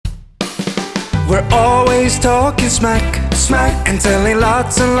We're always talking smack, and telling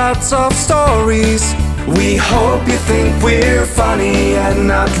lots and lots of stories. We hope you think we're funny and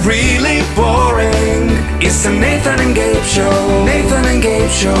not really boring. It's the Nathan and Gabe Show. Nathan and Gabe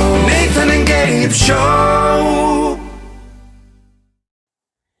Show. Nathan and Gabe Show.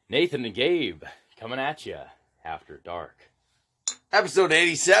 Nathan and Gabe coming at you after dark. Episode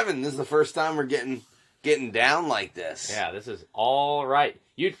 87. This is the first time we're getting down like this. Yeah, this is all right.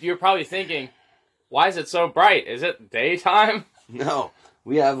 You're probably thinking, why is it so bright? Is it daytime? No,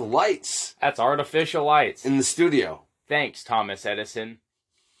 we have lights. That's artificial lights. In the studio. Thanks, Thomas Edison.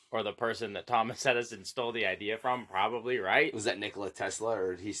 Or the person that Thomas Edison stole the idea from, probably, right? Was that Nikola Tesla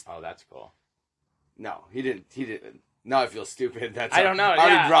or he's... Oh, that's cool. No, he didn't. Now I feel stupid. I don't know.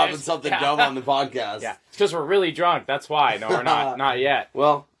 Already dropping something dumb on the podcast. Yeah, it's because we're really drunk. That's why. No, we're not. Not yet.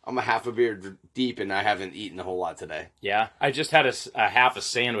 Well, I'm a half a beer deep and I haven't eaten a whole lot today. Yeah, I just had a half a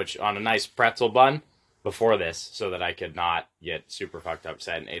sandwich on a nice pretzel bun before this so that I could not get super fucked up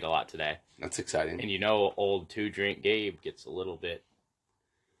and ate a lot today. That's exciting. And you know, old 2-drink Gabe gets a little bit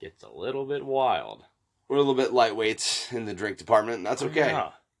wild. We're a little bit lightweights in the drink department, and that's okay.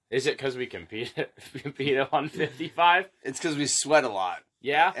 Yeah. Is it because we compete at 155? It's because we sweat a lot.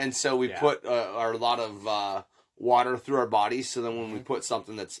 Yeah? And so we put a lot of water through our bodies, so then when we put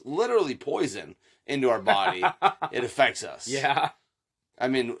something that's literally poison into our body, it affects us. Yeah. I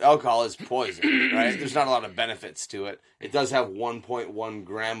mean, alcohol is poison, right? There's not a lot of benefits to it. It does have 1.1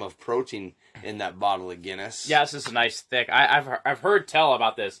 gram of protein in that bottle of Guinness. Yeah, this is a nice thick. I've heard tell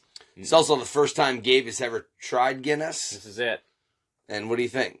about this. It's also the first time Gabe has ever tried Guinness. This is it. And what do you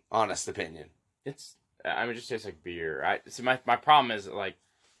think? Honest opinion. It just tastes like beer. My problem is, like...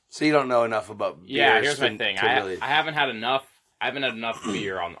 So you don't know enough about beer. Yeah, here's my thing. I haven't had enough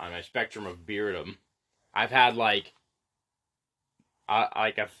beer on my spectrum of beerdom. I've had, like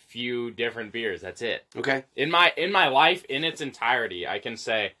a few different beers. That's it. Okay. In my life, in its entirety, I can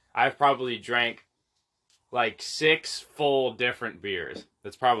say I've probably drank, like, 6 full different beers.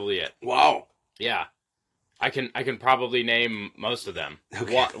 That's probably it. Wow. Yeah. I can probably name most of them.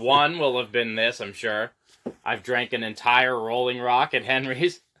 Okay. One will have been this, I'm sure. I've drank an entire Rolling Rock at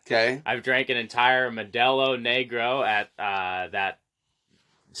Henry's. Okay. I've drank an entire Modelo Negro at that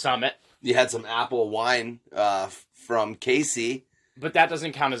Summit. You had some apple wine from Casey. But that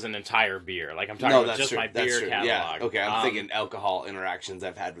doesn't count as an entire beer. Like, I'm talking about just my beer catalog. Yeah. Okay, I'm thinking alcohol interactions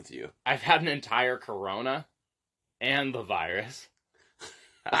I've had with you. I've had an entire Corona and the virus.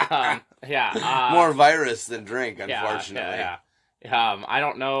 More virus than drink, unfortunately. Yeah. I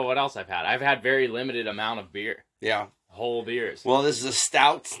don't know what else I've had. I've had very limited amount of beer. Yeah. Whole beers. Well, this is a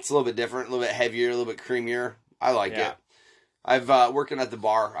stout. It's a little bit different, a little bit heavier, a little bit creamier. I like it. I've working at the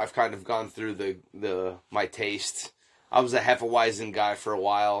bar. I've kind of gone through my taste. I was a Hefeweizen guy for a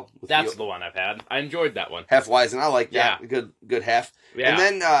while. That's the one I've had. I enjoyed that one. Hefeweizen, I like that. Yeah. Good hef. Yeah.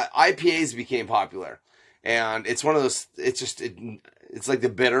 And then IPAs became popular, and it's one of those. It's like the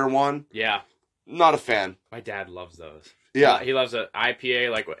bitter one. Yeah. Not a fan. My dad loves those. Yeah. He loves an IPA.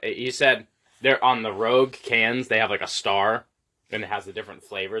 Like he said, they're on the Rogue cans. They have like a star, and it has the different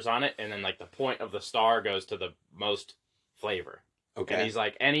flavors on it. And then like the point of the star goes to the most flavor. Okay. And he's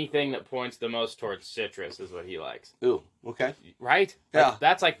like, anything that points the most towards citrus is what he likes. Ooh. Okay. Right? Yeah.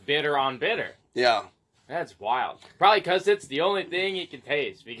 That's like bitter on bitter. Yeah. That's wild. Probably because it's the only thing he can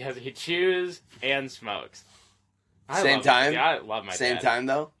taste because he chews and smokes. Same time? I love my dad. Same time,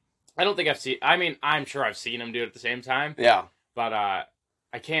 though? I don't think I've seen... I mean, I'm sure I've seen him do it at the same time. Yeah. But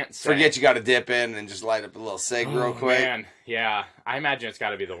I can't say... Forget you got to dip in and just light up a little cig real quick. Man. Yeah. I imagine it's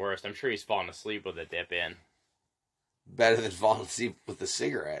got to be the worst. I'm sure he's fallen asleep with a dip in. Better than falling asleep with a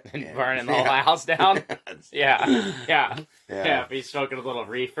cigarette. And burning the whole house down? Yeah. If he's smoking a little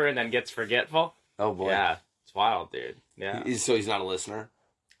reefer and then gets forgetful. Oh, boy. Yeah. It's wild, dude. Yeah. So he's not a listener?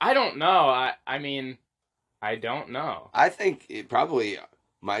 I don't know. I mean... I don't know. I think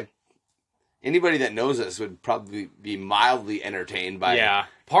anybody that knows us would probably be mildly entertained by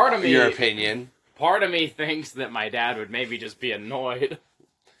part of me, your opinion. Part of me thinks that my dad would maybe just be annoyed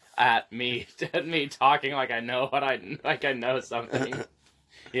at me talking like I know something.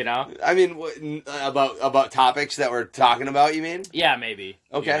 You know? I mean, about topics that we're talking about, you mean? Yeah, maybe.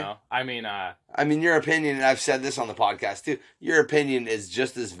 Okay. You know? I mean, your opinion, and I've said this on the podcast too, your opinion is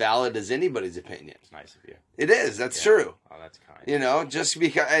just as valid as anybody's opinion. It's nice of you. It is. That's true. Oh, that's kind. You know, just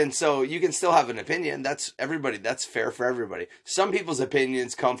because, and so you can still have an opinion. That's fair for everybody. Some people's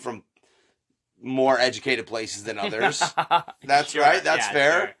opinions come from more educated places than others. That's sure. right. That's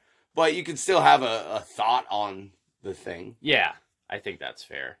fair. Sure. But you can still have a thought on the thing. Yeah, I think that's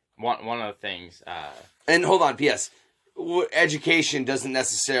fair. One of the things... And hold on, P.S. education doesn't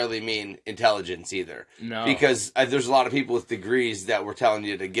necessarily mean intelligence either. No. Because there's a lot of people with degrees that were telling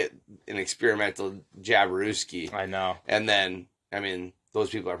you to get an experimental jabberooski. I know. And then, I mean, those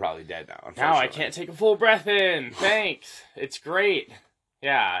people are probably dead now. Now I can't take a full breath in. Thanks. It's great.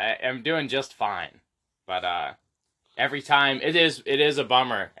 Yeah, I'm doing just fine. But every time, it is a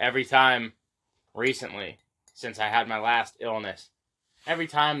bummer. Every time recently, since I had my last illness, every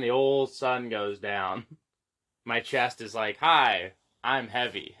time the old sun goes down, my chest is like, hi, I'm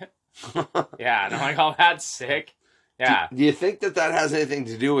heavy. Yeah, and I'm like, oh, that's sick. Yeah. Do you think that has anything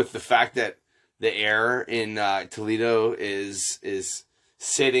to do with the fact that the air in Toledo is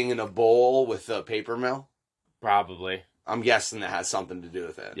sitting in a bowl with a paper mill? Probably. I'm guessing that has something to do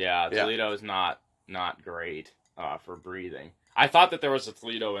with it. Yeah, Toledo is not great for breathing. I thought that there was a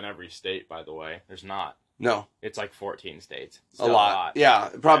Toledo in every state, by the way. There's not. No. It's like 14 states. A lot. Yeah,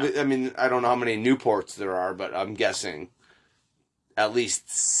 probably. Yeah. I mean, I don't know how many Newports there are, but I'm guessing at least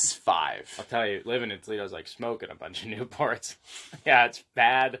 5. I'll tell you, living in Toledo is like smoking a bunch of Newports. Yeah, it's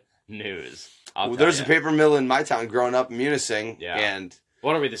bad news. There's a paper mill in my town growing up in Munising. Yeah. And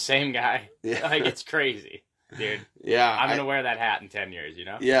what are we, the same guy? Yeah. Like, it's crazy, dude. Yeah. I'm going to wear that hat in 10 years, you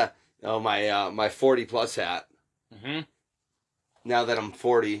know? Yeah. Oh, my 40-plus hat. Mm-hmm. Now that I'm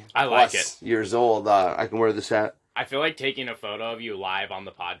 40 I like it. years old, I can wear this hat. I feel like taking a photo of you live on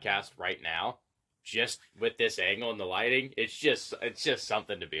the podcast right now, just with this angle and the lighting, it's just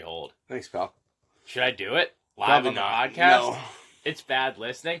something to behold. Thanks, pal. Should I do it live Probably on the not. podcast? No. It's bad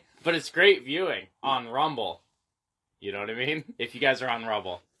listening, but it's great viewing on Rumble. You know what I mean? If you guys are on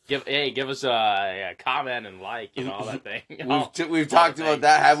Rumble, give us a comment and like, all that thing. We've talked about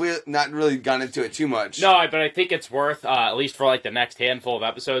that. Have we not really gone into it too much? No, but I think it's worth at least for like the next handful of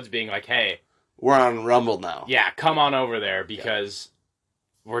episodes being like, hey, we're on Rumble now. Yeah, come on over there because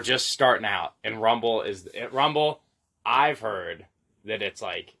we're just starting out, and Rumble. I've heard that it's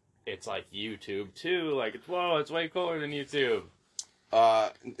like YouTube too. Like it's way cooler than YouTube.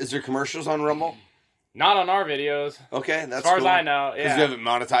 Is there commercials on Rumble? Not on our videos. Okay, that's as far cool. as I know. Yeah, because you haven't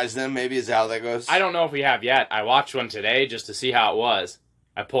monetized them. Maybe is how that goes. I don't know if we have yet. I watched one today just to see how it was.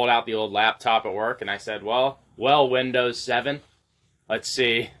 I pulled out the old laptop at work and I said, well, Windows 7. Let's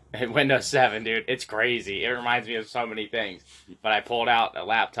see. Windows 7, dude. It's crazy. It reminds me of so many things. But I pulled out a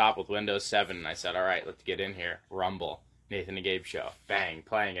laptop with Windows 7 and I said, all right, let's get in here. Rumble. Nathan and Gabe show. Bang.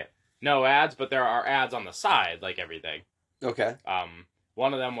 Playing it. No ads, but there are ads on the side, like everything. Okay.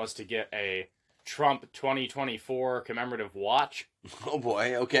 One of them was to get a Trump 2024 commemorative watch. Oh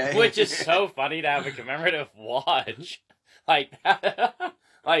boy, okay. Which is so funny to have a commemorative watch. Like,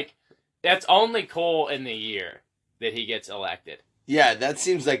 that's only cool in the year that he gets elected. Yeah, that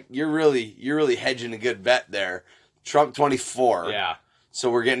seems like you're really hedging a good bet there. Trump 24. Yeah. So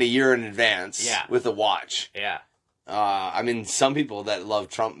we're getting a year in advance. Yeah. With a watch. Yeah. I mean, some people that love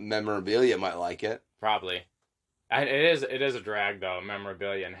Trump memorabilia might like it. Probably. It is a drag though,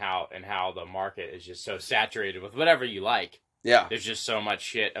 memorabilia and how the market is just so saturated with whatever you like. Yeah. There's just so much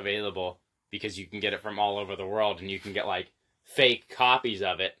shit available because you can get it from all over the world and you can get like fake copies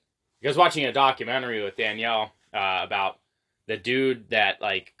of it. I was watching a documentary with Danielle about the dude that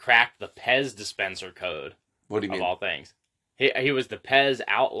like cracked the Pez dispenser code. What do you mean? Of all things. He was the Pez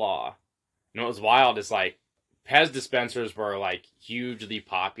outlaw. And what was wild is like Pez dispensers were like hugely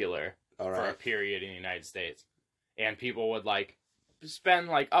popular for a period in the United States. And people would like spend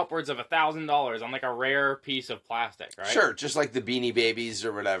like upwards of $1,000 on like a rare piece of plastic, right? Sure, just like the Beanie Babies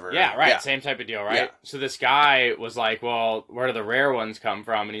or whatever. Yeah, right. Yeah. Same type of deal, right? Yeah. So this guy was like, well, where do the rare ones come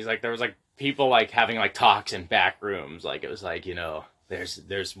from? And he's like, there was like people like having like talks in back rooms. Like it was like,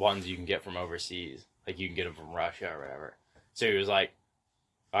 there's ones you can get from overseas. Like you can get them from Russia or whatever. So he was like,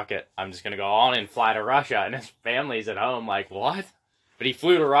 fuck it. I'm just going to go on and fly to Russia. And his family's at home like, what? But he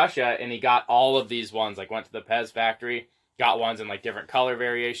flew to Russia and he got all of these ones, like went to the Pez factory, got ones in like different color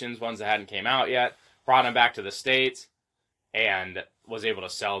variations, ones that hadn't came out yet, brought them back to the States, and was able to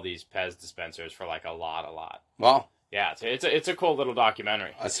sell these Pez dispensers for like a lot. Wow. Yeah, it's a cool little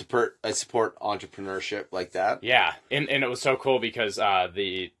documentary. I support entrepreneurship like that. Yeah, and it was so cool because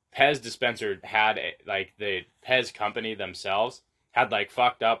the Pez dispenser had like the Pez company themselves had like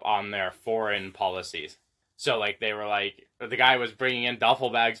fucked up on their foreign policies. So like they were like, the guy was bringing in duffel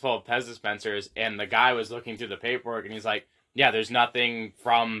bags full of Pez dispensers, and the guy was looking through the paperwork, and he's like, yeah, there's nothing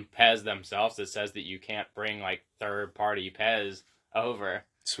from Pez themselves that says that you can't bring like third-party Pez over.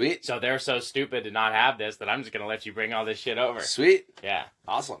 Sweet. So they're so stupid to not have this that I'm just gonna let you bring all this shit over. Sweet. Yeah.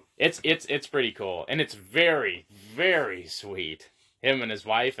 Awesome. It's pretty cool, and it's very, very sweet. him and his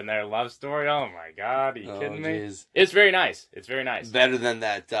wife and their love story. Oh my God, are you kidding me? Geez. It's very nice. It's very nice. Better than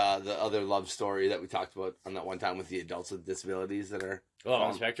that the other love story that we talked about on that one time with the adults with disabilities that are Love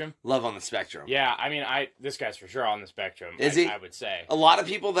on the spectrum. Love on the spectrum. Yeah, I mean, this guy's for sure on the spectrum. Is he? I would say a lot of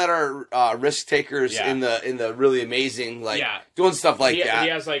people that are risk takers in the really amazing doing stuff like that. He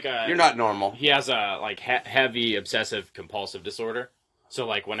has like a. You're not normal. He has a like heavy obsessive compulsive disorder. So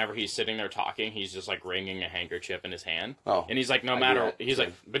like whenever he's sitting there talking, he's just like wringing a handkerchief in his hand. Oh, and he's like, no matter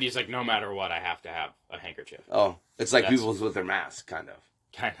what, I have to have a handkerchief. Oh, it's like people's with their mask, kind of.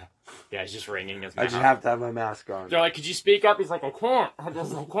 Yeah, he's just wringing his mouth. I just have to have my mask on. They're like, could you speak up? He's like, I can't. I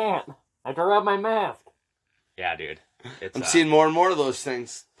can't. I don't have my mask. Yeah, dude. I'm seeing more and more of those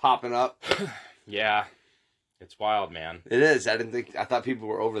things popping up. Yeah. It's wild, man. It is. I thought people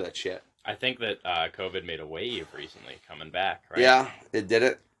were over that shit. I think that COVID made a wave recently coming back, right? Yeah, it did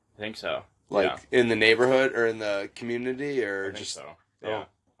it. I think so. Like in the neighborhood or in the community or I think so. Yeah.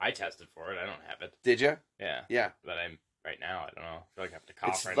 I tested for it. I don't have it. Did you? Yeah. Yeah. But right now, I don't know. I feel like I have to cough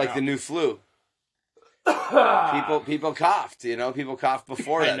it's right like now. The new flu. People coughed, People coughed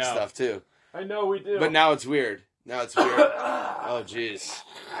before that stuff, too. I know, we do. But now it's weird. Oh, jeez.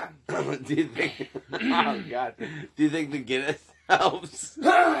 Do you think... Oh, God. Do you think the Guinness helps?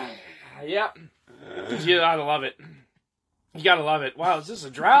 Yep. You gotta love it. You gotta love it. Wow, is this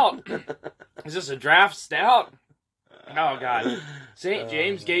a drought? Is this a draft stout? Oh, God. St.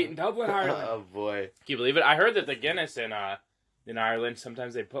 James Gate in Dublin, Ireland. Oh, boy. Can you believe it? I heard that the Guinness in Ireland,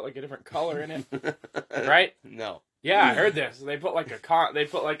 sometimes they put like a different color in it. Right? No. Yeah, I heard this. They put like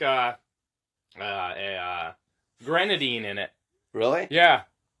a grenadine in it. Really? Yeah.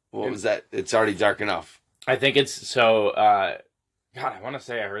 What was that? It's already dark enough. I think it's so, God, I want to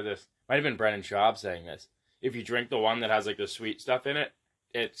say I heard this. Might have been Brennan Schaub saying this. If you drink the one that has like the sweet stuff in it,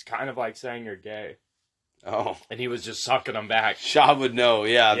 it's kind of like saying you're gay. Oh. And he was just sucking them back. Schaub would know,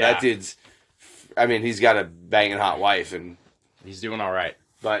 yeah. That dude's, I mean, he's got a banging hot wife and... He's doing all right.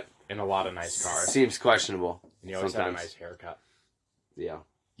 But... In a lot of nice cars. Seems questionable. And he always had a nice haircut. Yeah.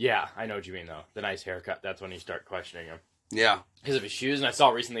 Yeah, I know what you mean, though. The nice haircut, that's when you start questioning him. Yeah. Because of his shoes, and I saw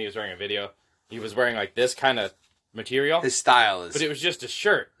recently he was wearing a video. He was wearing, like, this kind of material. His style is... But it was just a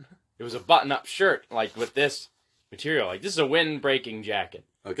shirt. It was a button-up shirt, like, with this material. Like, this is a wind-breaking jacket.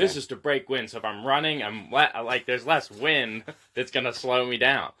 Okay. This is to break wind, so if I'm running, there's less wind that's gonna slow me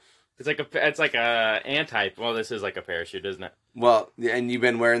down. It's like a well, this is like a parachute, isn't it? Well, and you've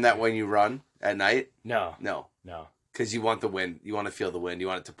been wearing that when you run at night? No. Because you want the wind. You want to feel the wind. You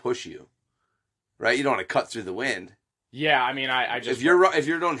want it to push you, right? You don't want to cut through the wind. Yeah, I mean, I just if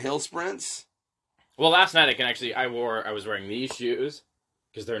you're doing hill sprints. Well, last night I was wearing these shoes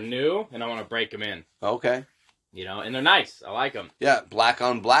because they're new and I want to break them in. Okay. And they're nice. I like them. Yeah, black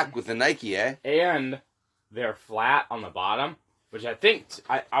on black with the Nike, eh? And they're flat on the bottom, which I think,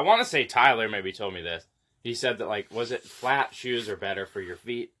 I want to say Tyler maybe told me this. He said that, like, was it flat shoes are better for your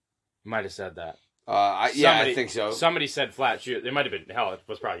feet? You might have said that. I think so. Somebody said flat shoes. It might have been, hell, it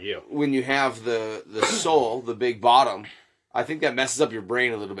was probably you. When you have the sole, the big bottom, I think that messes up your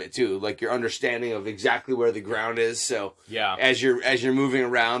brain a little bit too, like your understanding of exactly where the ground is. So yeah, as you're moving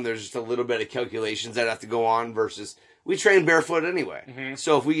around, there's just a little bit of calculations that have to go on. Versus we train barefoot anyway,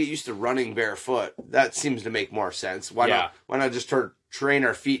 so if we get used to running barefoot, that seems to make more sense. Why not just train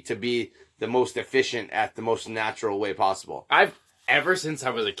our feet to be the most efficient at the most natural way possible? Ever since I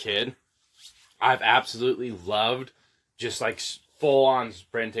was a kid, I've absolutely loved just like full on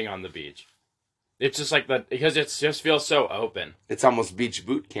sprinting on the beach. It's just like because it just feels so open. It's almost beach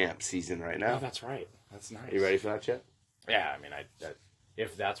boot camp season right now. Oh, that's right. That's nice. You ready for that shit? Yeah, I mean,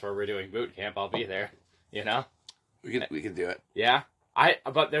 if that's where we're doing boot camp, I'll be there. We can do it. Yeah,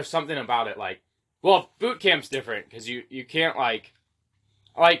 but there's something about it well, boot camp's different because you can't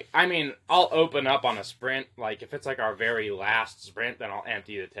I mean, I'll open up on a sprint. Like if it's like our very last sprint, then I'll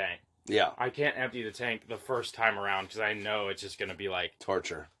empty the tank. Yeah, I can't empty the tank the first time around because I know it's just gonna be like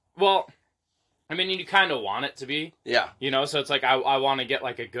torture. Well. I mean, you kind of want it to be. Yeah. So it's like I want to get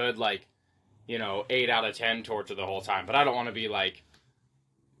like a good 8 out of 10 torture the whole time, but I don't want to be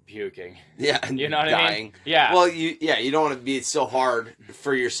puking. Yeah. You know what dying. I mean? Yeah. Well, you don't want to be so hard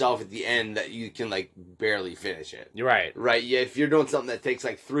for yourself at the end that you can barely finish it. You're right. Right. Yeah. If you're doing something that takes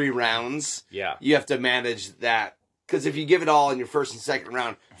 3 rounds, yeah, you have to manage that. Because if you give it all in your first and second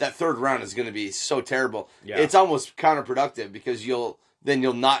round, that third round is going to be so terrible. Yeah. It's almost counterproductive because you'll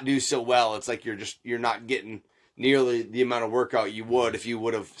not do so well. It's like you're not getting nearly the amount of workout you would if you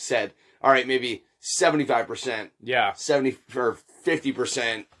would have said, all right, maybe 75%. Yeah. 70 or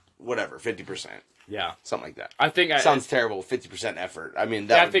 50%, whatever, 50%. Yeah. Something like that. I think sounds terrible, 50% effort. I mean,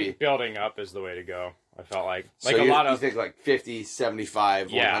 that would I think building up is the way to go. I felt like So a lot of, you think like 50,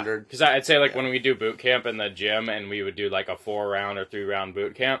 75, 100? Because I'd say like when we do boot camp in the gym and we would do like a 4-round or 3-round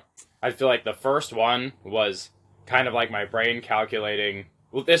boot camp, I feel like the first one was kind of like my brain calculating,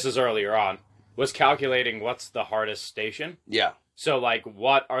 well, this is earlier on, was calculating what's the hardest station. Yeah. So like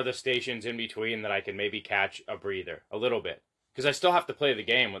what are the stations in between that I can maybe catch a breather a little bit? Because I still have to play the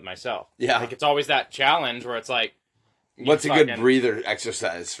game with myself. Yeah. Like it's always that challenge where it's like, what's a good breather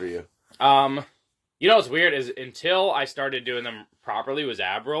exercise for you? You know what's weird is until I started doing them properly was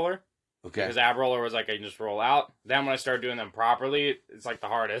ab roller. Okay. Because ab roller was like I can just roll out. Then when I started doing them properly, it's like the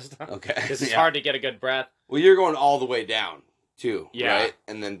hardest. Okay. Because it's hard to get a good breath. Well, you're going all the way down too, right?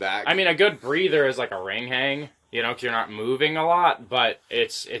 And then back. I mean, a good breather is like a ring hang, you know, because you're not moving a lot, but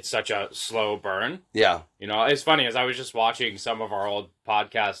it's such a slow burn. Yeah. You know, it's funny as I was just watching some of our old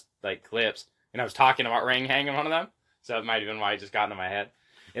podcast like clips, and I was talking about ring hang in one of them, so it might have been why it just got into my head,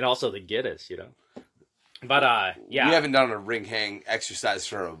 and also the Gittis, you know. But yeah, we haven't done a ring hang exercise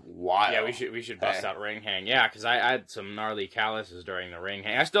for a while. Yeah, we should bust out ring hang. Yeah, because I had some gnarly calluses during the ring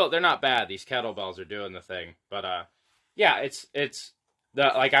hang. They're not bad. These kettlebells are doing the thing. But yeah, it's the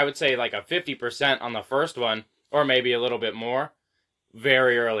like I would say like a 50% on the first one, or maybe a little bit more,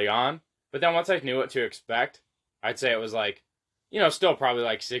 very early on. But then once I knew what to expect, I'd say it was like, you know, still probably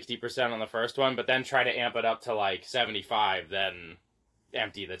like 60% on the first one, but then try to amp it up to like 75, then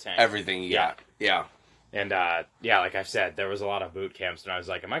empty the tank. Everything, yeah. And, yeah, like I've said, there was a lot of boot camps, and I was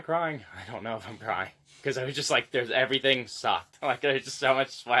like, am I crying? I don't know if I'm crying. Because I was just like, everything sucked. Like, there's just so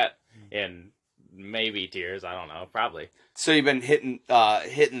much sweat and maybe tears. I don't know. Probably. So you've been hitting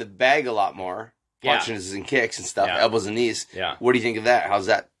the bag a lot more. Punches and kicks and stuff. Elbows and knees. Yeah. What do you think of that? How's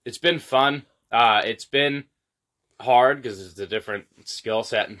that? It's been fun. It's been hard because it's a different skill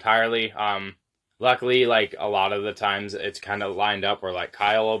set entirely. Luckily, like, a lot of the times it's kind of lined up where, like,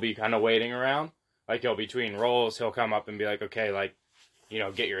 Kyle will be kind of waiting around. Like, he'll between rolls, he'll come up and be like, okay, like, you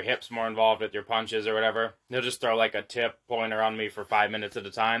know, get your hips more involved with your punches or whatever. He'll just throw, like, a tip pointer on me for 5 minutes at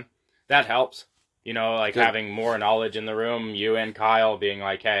a time. That helps. You know, like, having more knowledge in the room, you and Kyle being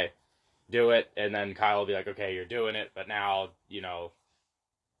like, hey, do it. And then Kyle will be like, okay, you're doing it. But now, you know,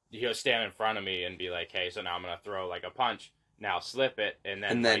 he'll stand in front of me and be like, hey, so now I'm going to throw, like, a punch. Now slip it. And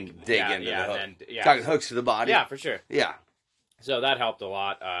then like, dig into the hook. And then, talking hooks to the body. Yeah, for sure. Yeah. So that helped a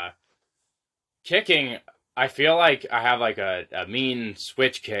lot. Kicking, I feel like I have like a mean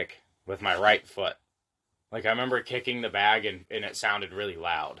switch kick with my right foot. Like I remember kicking the bag and it sounded really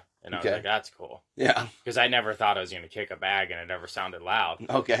loud. And I was like, that's cool. Yeah. Because I never thought I was going to kick a bag and it never sounded loud.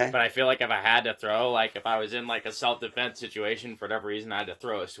 Okay. But I feel like if I had to throw, like if I was in like a self-defense situation for whatever reason, I had to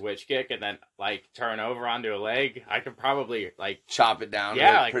throw a switch kick and then like turn over onto a leg, I could probably like... chop it down.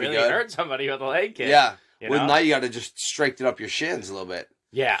 Yeah, like really hurt somebody with a leg kick. Yeah. Well, now you got to just strengthen up your shins a little bit.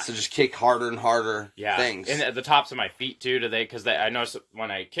 Yeah. So just kick harder and harder things. And at the tops of my feet, too, because I notice when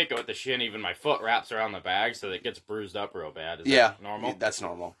I kick it with the shin, even my foot wraps around the bag, so it gets bruised up real bad. Is that normal? That's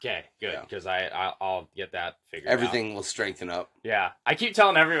normal. Okay, good, because I'll get that figured out. Everything will strengthen up. Yeah. I keep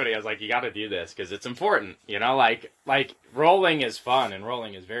telling everybody, I was like, you got to do this, because it's important. You know, like rolling is fun, and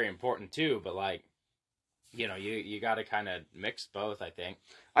rolling is very important, too, but, like, you know, you got to kind of mix both, I think.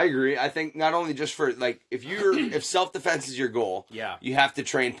 I agree. I think not only just for, like, if self-defense is your goal, you have to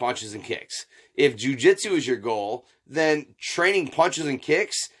train punches and kicks. If jiu-jitsu is your goal, then training punches and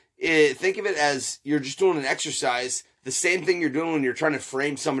kicks, think of it as you're just doing an exercise, the same thing you're doing when you're trying to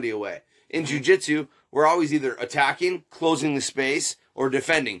frame somebody away. In jiu-jitsu, we're always either attacking, closing the space, or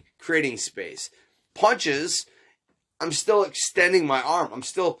defending, creating space. Punches... I'm still extending my arm.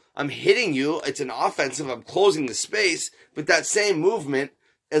 I'm hitting you. It's an offensive. I'm closing the space. But that same movement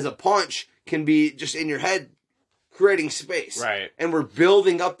as a punch can be just in your head creating space. Right. And we're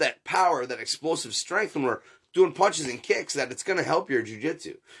building up that power, that explosive strength when we're doing punches and kicks, that it's going to help your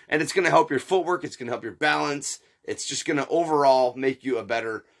jiu-jitsu. And it's going to help your footwork. It's going to help your balance. It's just going to overall make you a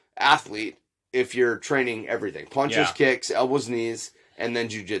better athlete if you're training everything. Punches, kicks, elbows, knees, and then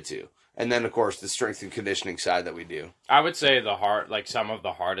jiu-jitsu. And then, of course, the strength and conditioning side that we do. I would say some of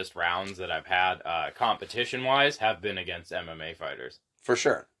the hardest rounds that I've had, competition-wise, have been against MMA fighters. For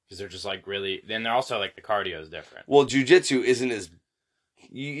sure. Because they're just, like, really... Then they're also, like, the cardio is different. Well, jiu-jitsu isn't as...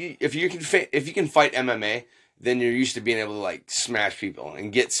 If you can fight MMA, then you're used to being able to, like, smash people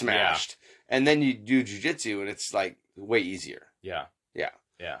and get smashed. Yeah. And then you do jiu-jitsu, and it's, like, way easier. Yeah. Yeah.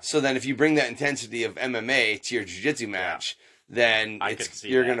 Yeah. So then if you bring that intensity of MMA to your jiu-jitsu match... then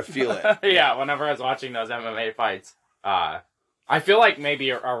you're going to feel it. Yeah, whenever I was watching those MMA fights, I feel like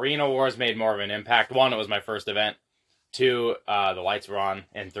maybe Arena Wars made more of an impact. 1, it was my first event. 2, the lights were on.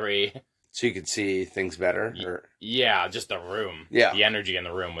 And 3... So you could see things better? Yeah, just the room. Yeah. The energy in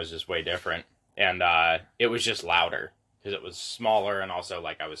the room was just way different. And it was just louder because it was smaller, and also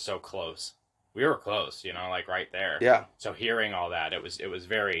like I was so close. We were close, you know, like right there. Yeah. So hearing all that, it was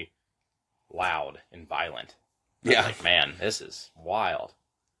very loud and violent. Yeah. Like, man, this is wild,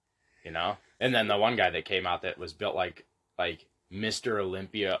 you know? And then the one guy that came out that was built like Mr.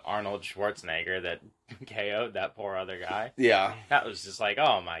 Olympia Arnold Schwarzenegger that KO'd that poor other guy. Yeah. That was just like,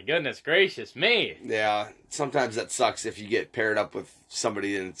 oh my goodness gracious me. Yeah. Sometimes that sucks if you get paired up with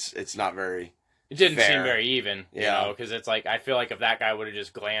somebody and it's not very It didn't fair. seem very even, you know, because it's like, I feel like if that guy would have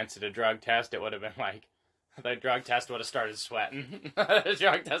just glanced at a drug test, it would have been like, the drug test would have started sweating. The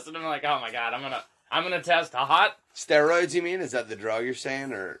drug test would have been like, oh my God, I'm gonna test hot. Steroids, you mean? Is that the drug you're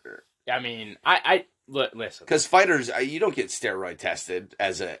saying? Or... I mean, listen. Because fighters, you don't get steroid tested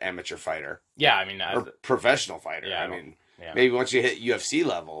as an amateur fighter. Yeah, I mean... or professional fighter. Yeah, I mean, maybe once you hit UFC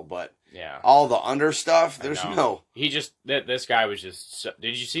level, but all the under stuff, there's no... He just... This guy was just...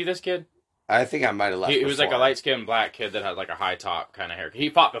 Did you see this kid? I think I might have left He was like a light-skinned black kid that had like a high top kind of hair. He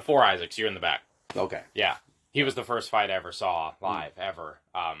fought before Isaac, so you're in the back. Okay. Yeah. He was the first fight I ever saw live, ever.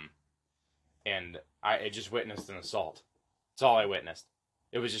 And I just witnessed an assault. That's all I witnessed.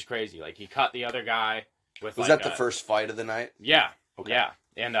 It was just crazy. Like, he cut the other guy with Was that the first fight of the night? Yeah. Okay. Yeah.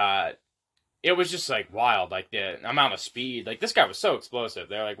 And it was just, like, wild. Like, the amount of speed. Like, this guy was so explosive.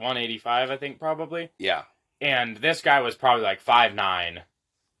 They're, like, 185, I think, probably. Yeah. And this guy was probably, like, 5'9",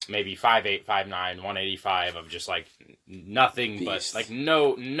 maybe 5'8", 5'9", 185 of just, like, nothing Beast. but, like,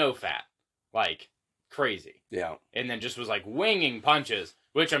 no fat. Like, crazy. Yeah. And then just was, like, winging punches,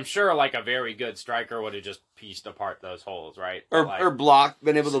 which I'm sure, like, a very good striker would have just pieced apart those holes, right? Or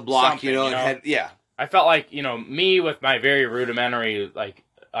been able to block, you know, and yeah. I felt like, you know, me with my very rudimentary, like,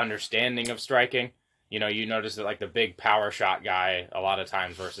 understanding of striking, you know, you notice that, like, the big power shot guy, a lot of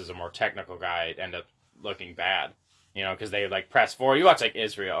times versus a more technical guy, end up looking bad, you know, because they, like, press forward. You watch, like,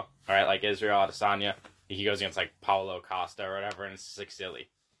 Israel, all right? Like, Israel Adesanya, he goes against, like, Paulo Costa or whatever, and it's just, like, silly.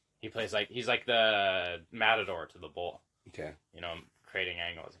 He plays, like, he's like the matador to the bull. Okay. You know, creating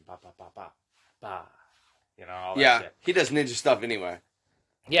angles and ba. You know, all that shit. He does ninja stuff anyway.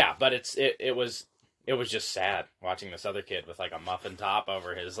 Yeah, but it was just sad watching this other kid with like a muffin top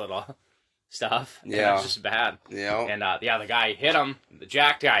over his little stuff. Yeah. It was just bad. Yeah. And the guy hit him, the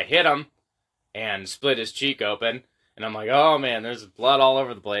jacked guy hit him and split his cheek open. And I'm like, oh man, there's blood all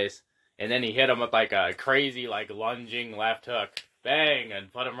over the place. And then he hit him with like a crazy like lunging left hook. Bang!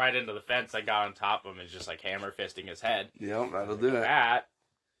 And put him right into the fence. I got on top of him and just like hammer fisting his head. Yep, that'll do it. That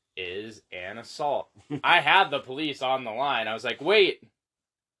is an assault. I had the police on the line. I was like, wait,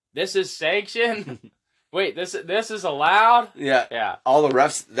 this is sanctioned? Wait, this is allowed? Yeah. Yeah. All the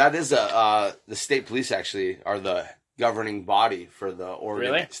refs, that is the state police actually are the governing body for the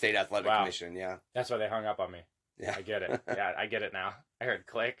Oregon State Athletic Commission. Yeah. That's why they hung up on me. Yeah. I get it. Yeah, I get it now. I heard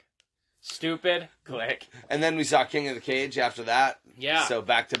click. Stupid click. And then we saw King of the Cage after that. Yeah. So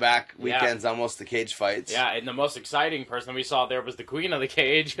back-to-back weekends, almost the cage fights. Yeah, and the most exciting person we saw there was the Queen of the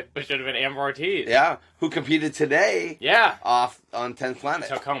Cage, which should have been Amber Ortiz. Yeah, who competed today. Yeah. Off on 10th Planet.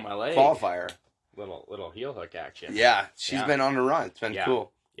 Took home my leg. Qualifier. Little heel hook action. Yeah, she's been on a run. It's been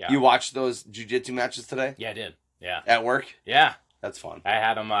cool. Yeah. You watched those jiu-jitsu matches today? Yeah, I did. Yeah. At work? Yeah. That's fun. I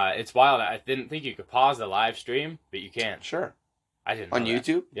had them, it's wild. I didn't think you could pause the live stream, but you can. Sure. I didn't know on that.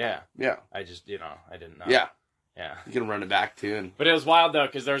 YouTube? Yeah. Yeah. I just, I didn't know. Yeah. Yeah. You can run it back, too. But it was wild, though,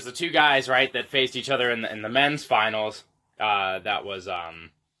 because there's the two guys, right, that faced each other in the men's finals. That was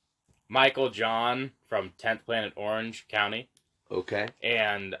Michael John from 10th Planet Orange County. Okay.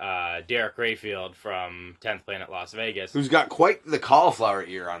 And Derek Rayfield from 10th Planet Las Vegas. Who's got quite the cauliflower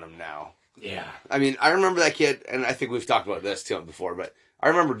ear on him now. Yeah. I mean, I remember that kid, and I think we've talked about this, too, before, but I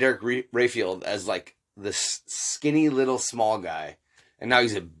remember Derek Rayfield as, like, the skinny little small guy, and now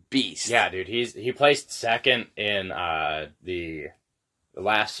he's a beast. Yeah, dude, he placed second in the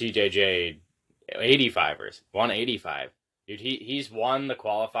last CJJ 85ers, 185. Dude, he's won the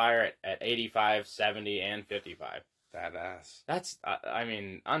qualifier at 85, 70, and 55. Badass. That's I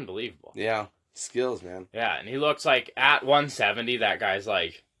mean, unbelievable. Yeah, skills, man. Yeah, and he looks like at 170, that guy's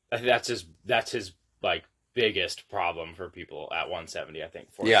like that's his like biggest problem for people at 170, I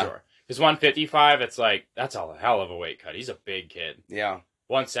think, for sure. Because 155, it's like, that's a hell of a weight cut. He's a big kid. Yeah.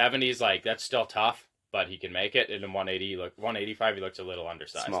 170 is like, that's still tough, but he can make it. And in 185, he looks a little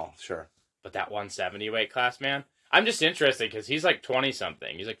undersized. Small, sure. But that 170 weight class, man, I'm just interested because he's like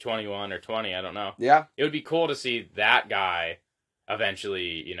 20-something. He's like 21 or 20, I don't know. Yeah. It would be cool to see that guy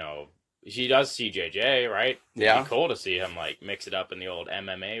eventually, he does CJJ, right? Yeah. It'd be cool to see him like mix it up in the old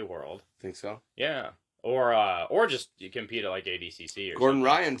MMA world. Think so? Yeah. or just you compete at like ADCC or Gordon something.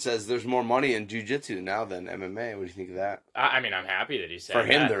 Ryan says there's more money in jiu-jitsu now than MMA. What do you think of that? I mean, I'm happy that he's saying For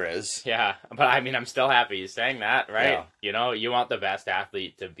him, that. there is. Yeah, but I mean, I'm still happy he's saying that, right? Yeah. You know, you want the best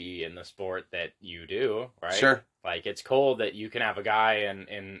athlete to be in the sport that you do, right? Sure. Like, it's cool that you can have a guy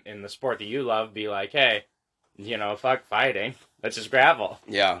in the sport that you love be like, hey, you know, fuck fighting. Let's just gravel.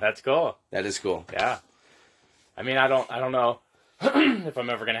 Yeah. That's cool. That is cool. Yeah. I mean, I don't know if I'm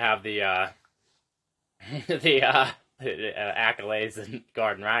ever going to have the accolades that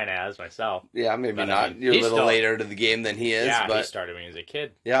Gordon Ryan has myself. Yeah, maybe But, not. I mean, You're a he's little still- later to the game than he is, Yeah, but he started when he was a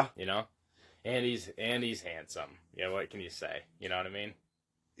kid, yeah. you know? And he's handsome. Yeah, what can you say? You know what I mean?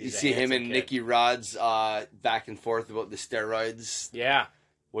 You He's a see him handsome and kid. Nicky Rod's back and forth about the steroids. Yeah.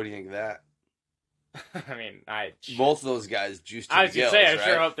 What do you think of that? I mean, Both of those guys juiced to I the was going gills, to say, I right?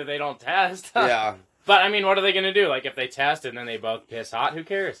 sure hope that they don't test. Yeah. But, I mean, what are they going to do? Like, if they test and then they both piss hot, who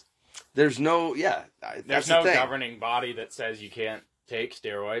cares? There's no, There's that's no the thing. governing body that says you can't take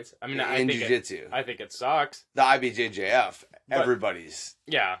steroids. I mean, I In think jiu-jitsu. I think it sucks. The IBJJF, But- everybody's.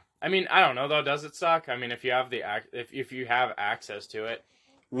 Yeah. I mean, I don't know, though. Does it suck? I mean, if you have if you have access to it.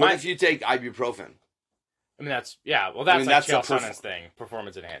 What if you take ibuprofen? I mean, that's well, that's mean, like that's Chael the Sonnen's thing,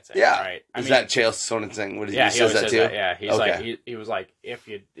 performance enhancing. Yeah. Right. Is that Chael Sonnen's thing? What did Yeah, he he says always that says too? that. Yeah, he's like Okay. he was like, if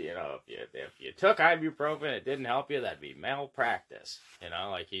you took ibuprofen, it didn't help you, that'd be malpractice. You know,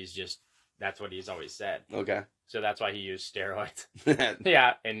 like that's what he's always said. Okay. So that's why he used steroids. Yeah.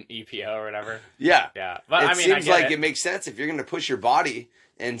 Yeah, and EPO or whatever. Yeah. Yeah, but It I mean, I seems get like it. it makes sense if you're going to push your body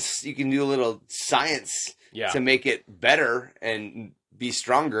and you can do a little science Yeah. to make it better and be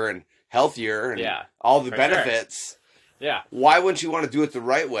stronger and healthier and Yeah, all the for benefits. Yeah. Why wouldn't you want to do it the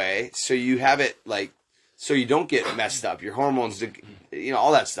right way so you have it like so you don't get messed up, your hormones,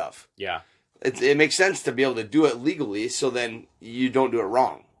 all that stuff. Yeah. It makes sense to be able to do it legally so then you don't do it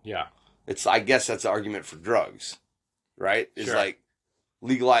wrong. Yeah. I guess that's the argument for drugs, right? It's Sure. like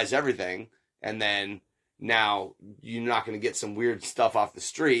legalize everything, and then now you're not going to get some weird stuff off the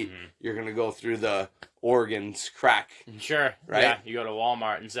street. Mm-hmm. You're going to go through the Oregon's crack. Sure. Right? Yeah. You go to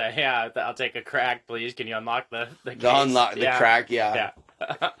Walmart and say, "Yeah, I'll take a crack, please. Can you unlock the case?" The crack, yeah.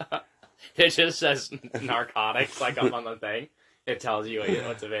 Yeah. It just says narcotics like up on the thing. It tells you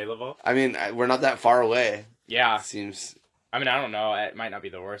what's available. I mean, we're not that far away. Yeah. It seems. I mean, I don't know. It might not be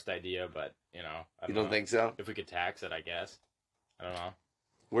the worst idea, but I You don't know. think so? If we could tax it, I guess. I don't know.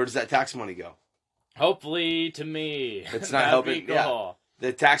 Where does that tax money go? Hopefully to me. It's not That'd helping. be Yeah. cool.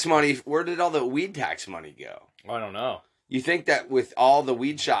 The tax money. Where did all the weed tax money go? I don't know. You think that with all the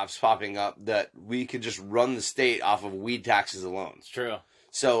weed shops popping up, that we could just run the state off of weed taxes alone? It's true.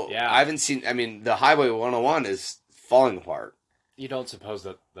 So Yeah. I haven't seen. I mean, the Highway 101 is falling apart. You don't suppose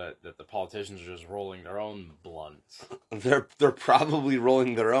that the politicians are just rolling their own blunts? They're probably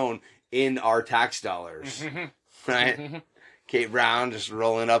rolling their own in our tax dollars, right? Kate Brown just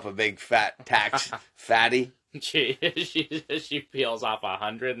rolling up a big fat tax fatty. She peels off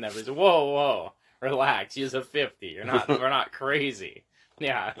 100 and everybody's whoa, relax. Use a 50. We're not crazy.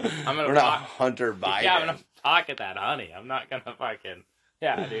 Yeah, We're not Hunter Biden. Yeah, I'm gonna pocket that honey. I'm not gonna fucking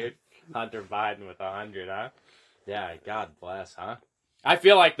dude. Hunter Biden with 100, huh? Yeah, God bless, huh? I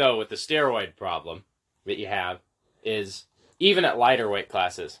feel like though with the steroid problem that you have is even at lighter weight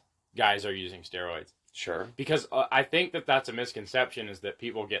classes, guys are using steroids. Sure. Because I think that's a misconception is that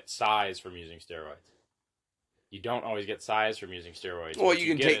people get size from using steroids. You don't always get size from using steroids. Well, What you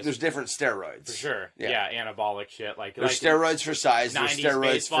can get take. is- There's different steroids. for sure. Yeah. Yeah, anabolic shit like There's steroids for size. There's 90s steroids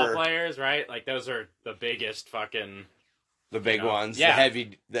baseball for players, right? Like those are the biggest fucking the big ones. Yeah. The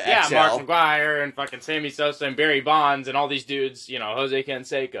heavy. The yeah, XL. Mark McGuire and fucking Sammy Sosa and Barry Bonds and all these dudes, Jose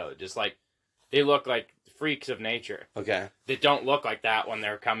Canseco, just like they look like freaks of nature. Okay. They don't look like that when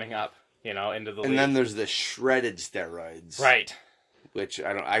they're coming up, into the league. And then there's the shredded steroids. right. Which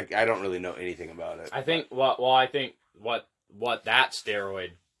I don't really know anything about it. I think what that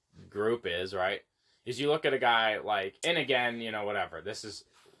steroid group is, right, is you look at a guy like, and again, whatever.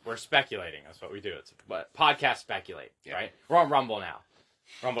 We're speculating. That's what we do. But podcast speculate, Yeah. right? We're on Rumble now,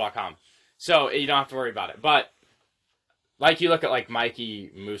 rumble.com. So you don't have to worry about it. But like you look at like Mikey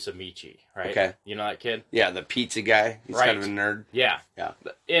Musumeci, right? Okay. You know that kid? Yeah, the pizza guy. He's Right. kind of a nerd. Yeah. Yeah.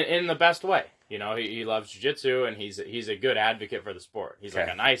 In the best way. He loves jiu-jitsu and he's a good advocate for the sport. He's like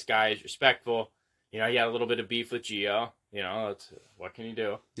Okay. a nice guy. He's respectful. He had a little bit of beef with Gio. That's what can you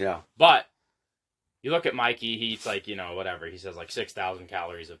do? Yeah. But you look at Mikey, he eats like, whatever. He says like 6,000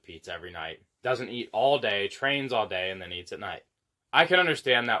 calories of pizza every night. Doesn't eat all day, trains all day, and then eats at night. I can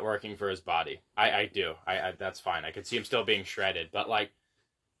understand that working for his body. I do. That's fine. I could see him still being shredded. But like,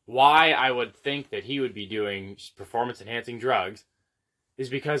 why I would think that he would be doing performance-enhancing drugs is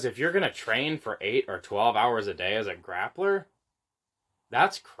because if you're going to train for 8 or 12 hours a day as a grappler,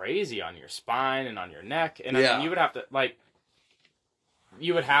 that's crazy on your spine and on your neck. And I mean, you would have to, like,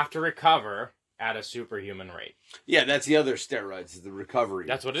 you would have to recover at a superhuman rate. Yeah, that's the other steroids, the recovery.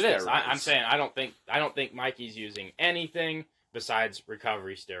 That's what it is. I'm saying I don't think Mikey's using anything besides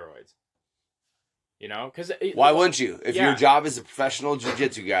recovery steroids. You know, because why wouldn't you? If your job is a professional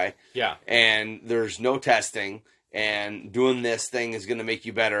jiu-jitsu guy, and there's no testing, and doing this thing is going to make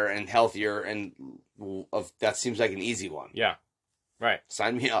you better and healthier, and that seems like an easy one. Yeah, right.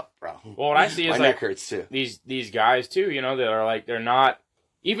 Sign me up, bro. Well, what I see is my neck hurts too. These guys too, you know, that are like, they're not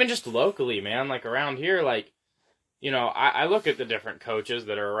even just locally, man. Like around here, like, you know, I look at the different coaches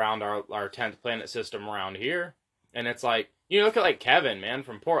that are around our 10th Planet system around here, and it's like, you look at like Kevin, man,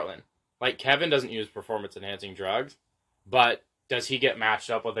 from Portland. Like, Kevin doesn't use performance-enhancing drugs, but does he get matched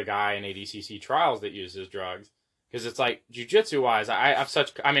up with a guy in ADCC trials that uses drugs? Because it's like, jiu-jitsu-wise, I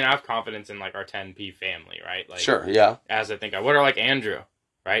have confidence in, like, our 10P family, right? Like, sure, yeah. As I think I would, or like Andrew,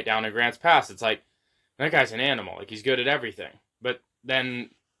 right, down in Grants Pass. It's like, that guy's an animal. Like, he's good at everything. But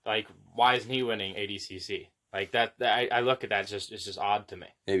then, like, why isn't he winning ADCC? Like, I look at that, it's just odd to me.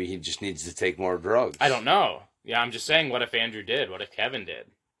 Maybe he just needs to take more drugs. I don't know. Yeah, I'm just saying, what if Andrew did? What if Kevin did?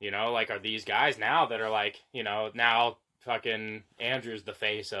 You know, like, are these guys now that are like, you know, now fucking Andrew's the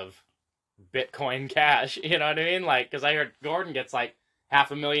face of Bitcoin Cash, you know what I mean? Like, because I heard Gordon gets like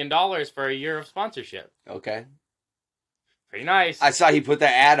 $500,000 for a year of sponsorship. Okay. Pretty nice. I saw he put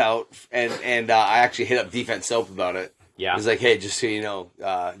that ad out, and I actually hit up Defense Soap about it. Yeah. He's like, hey, just so you know,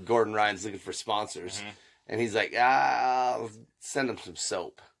 Gordon Ryan's looking for sponsors. Mm-hmm. And he's like, I'll send him some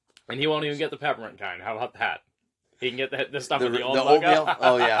soap. And he won't even get the peppermint kind. How about that? He can get the stuff with the old logo. Oatmeal?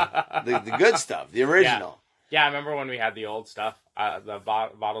 Oh, yeah. The good stuff. The original. Yeah, I remember when we had the old stuff, the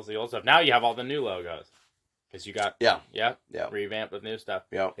bottles of the old stuff. Now you have all the new logos. Because you got, revamped with new stuff.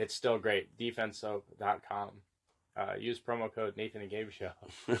 Yeah. It's still great. DefenseSoap.com. Use promo code Nathan and Gabe Show.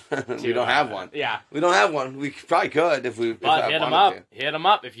 We don't have one. Yeah. We don't have one. We probably could if we But hit them up. Hit them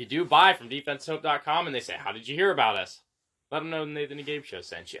up. If you do buy from DefenseSoap.com and they say, how did you hear about us? Let them know the Nathan and Gabe Show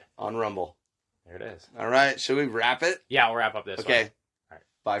sent you. On Rumble. There it is. All right. Should we wrap it? Yeah, we'll wrap up this one. Okay. All right.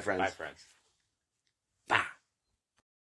 Bye, friends. Bye, friends.